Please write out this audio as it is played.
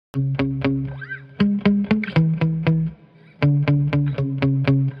Yeah.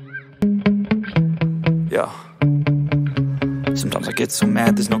 Sometimes I get so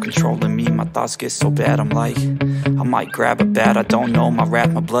mad, there's no controlling me. My thoughts get so bad, I'm like, I might grab a bat, I don't know my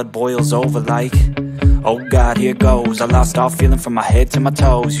rap. My blood boils over like, oh God, here goes. I lost all feeling from my head to my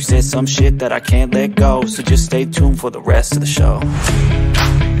toes. You said some shit that I can't let go, so just stay tuned for the rest of the show.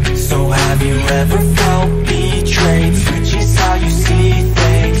 So have you ever felt betrayed? Switches how you see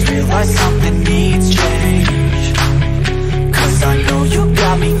things, realize something needs change. Cause I know you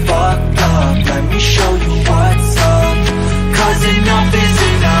got me fucked up, let me show you what's up. Cause enough is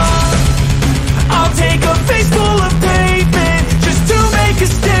enough. I'll take a face full of pavement just to make a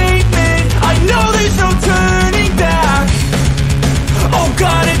statement. I know there's no turning back. Oh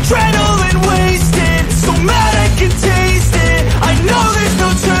God, adrenaline wasted, so mad I can taste it. I know there's no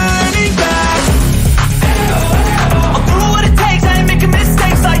turning back. I'll do what it takes, I ain't making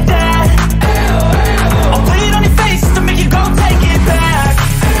mistakes like that. I'll put it on your face just to make you go take it back.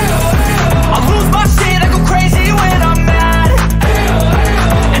 I'll lose my shit, I go crazy when I'm mad.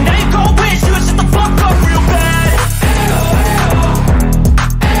 And now you gon' wish you would shut the fuck up real bad.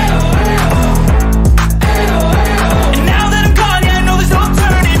 And now that I'm gone, yeah, I know there's no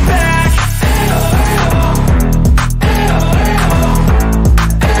turning back.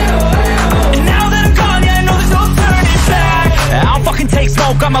 And now that I'm gone, yeah, I know there's no turning back. I'll fucking take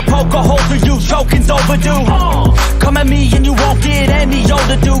smoke, I'ma poke a hole through you, choking's overdue. Come at me and you won't get any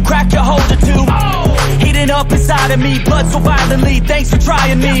older, dude. Crack your holder too. Heating up inside of me, blood so violently. Thanks for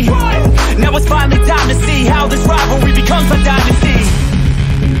trying me. Now it's finally time to see how this rivalry becomes a dynasty.